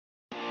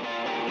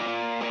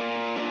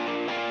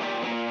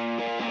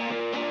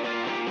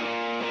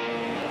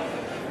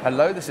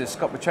Hello, this is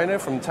Scott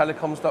Buccino from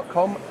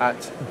telecoms.com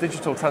at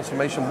Digital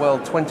Transformation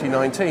World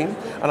 2019,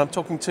 and I'm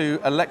talking to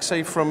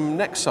Alexey from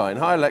Nexign.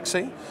 Hi,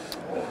 Alexey.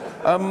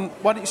 Why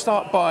don't you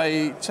start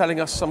by telling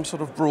us some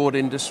sort of broad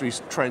industry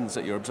trends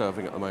that you're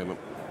observing at the moment?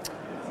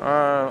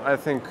 I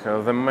think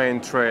the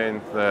main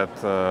trend that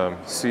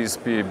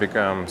CSP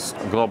becomes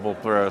global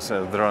players.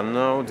 There are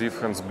no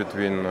difference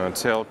between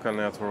telco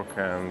network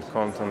and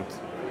content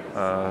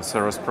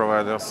service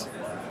providers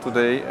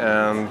today,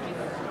 and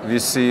we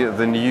see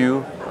the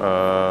new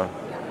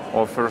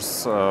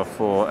offers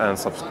for end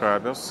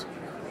subscribers.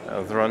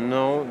 There are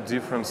no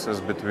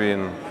differences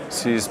between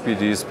CSP,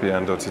 DSP,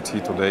 and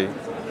OTT today.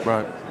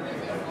 Right.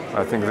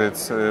 I think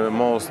that's the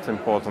most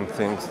important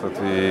things that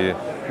we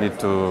need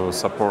to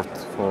support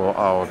for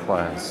our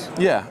clients.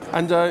 Yeah,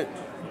 and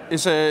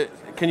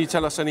can you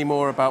tell us any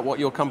more about what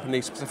your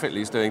company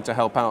specifically is doing to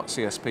help out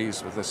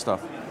CSPs with this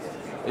stuff?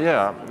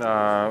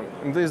 Yeah,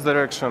 in this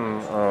direction,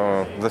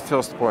 the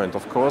first point,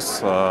 of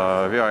course, we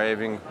are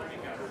having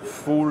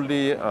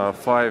fully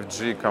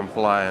 5G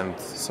compliant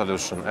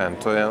solution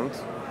end-to-end.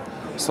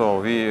 So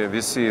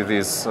we see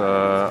this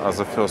as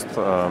a first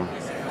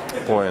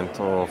point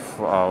of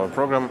our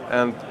program,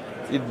 and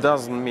it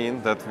doesn't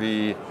mean that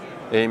we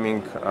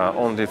aiming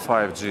only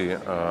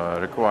 5G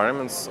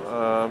requirements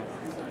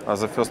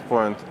as a first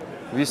point.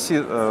 We see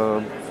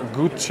a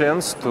good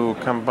chance to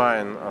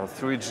combine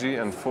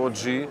 3G and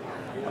 4G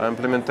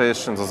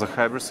implementations as a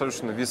hybrid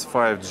solution with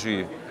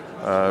 5G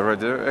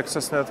radio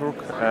access network,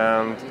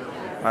 and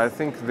I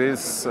think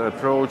this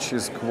approach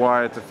is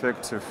quite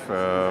effective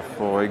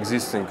for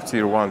existing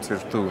Tier 1, Tier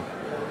 2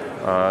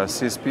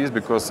 CSPs,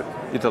 because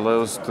it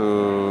allows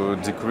to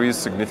decrease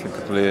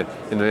significantly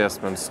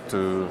investments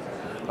to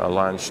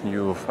launch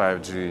new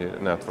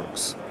 5G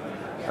networks.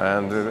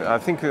 And I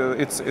think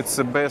it's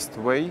the best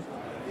way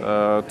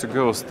to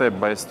go step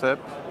by step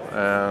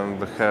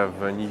and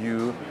have a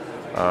new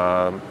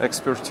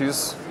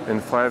expertise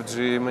in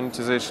 5G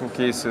monetization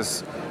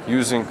cases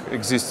using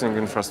existing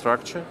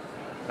infrastructure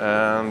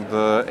and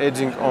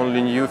adding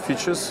only new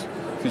features,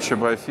 feature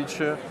by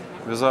feature,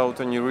 without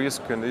any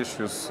risk and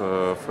issues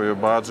for your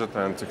budget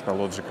and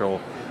technological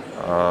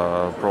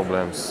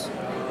problems.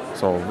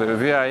 So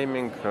we are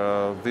aiming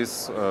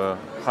this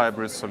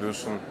hybrid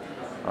solution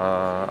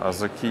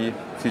as a key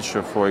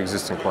feature for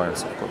existing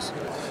clients, of course.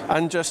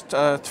 And just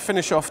to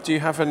finish off, do you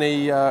have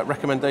any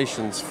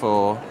recommendations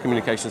for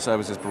communication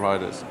services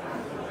providers?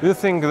 We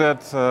think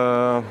that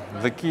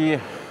the key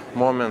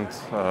moment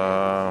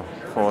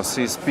for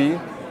CSP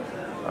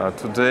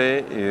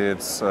today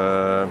is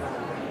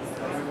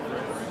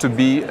to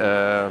be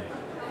a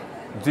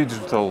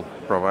digital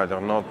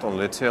provider, not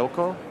only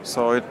telco.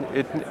 So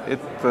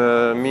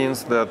it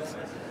means that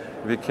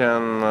we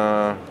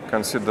can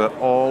consider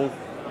all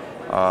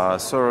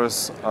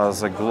service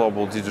as a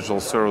global digital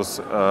service,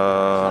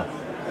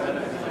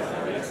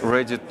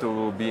 ready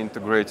to be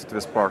integrated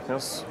with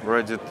partners,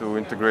 ready to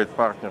integrate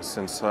partners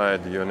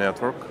inside your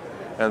network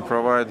and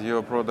provide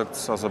your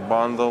products as a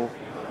bundle,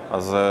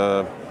 as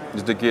a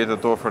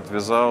dedicated offer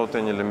without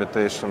any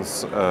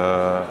limitations,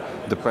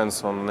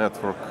 depends on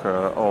network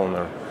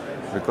owner.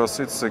 Because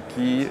it's a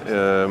key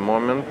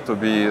moment to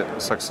be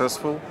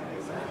successful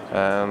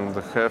and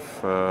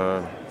have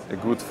a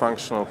good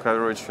functional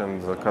coverage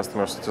and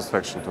customer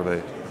satisfaction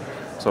today.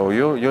 So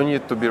you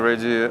need to be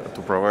ready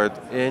to provide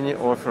any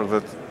offer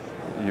that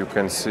you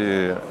can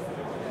see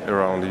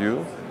around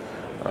you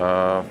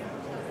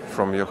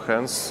from your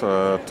hands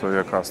to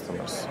your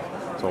customers.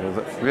 So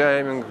we are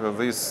aiming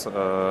this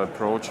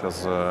approach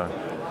as a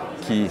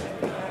key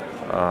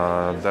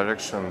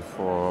direction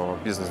for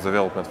business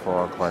development for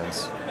our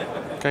clients.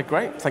 Okay,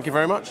 great. Thank you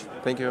very much.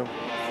 Thank you.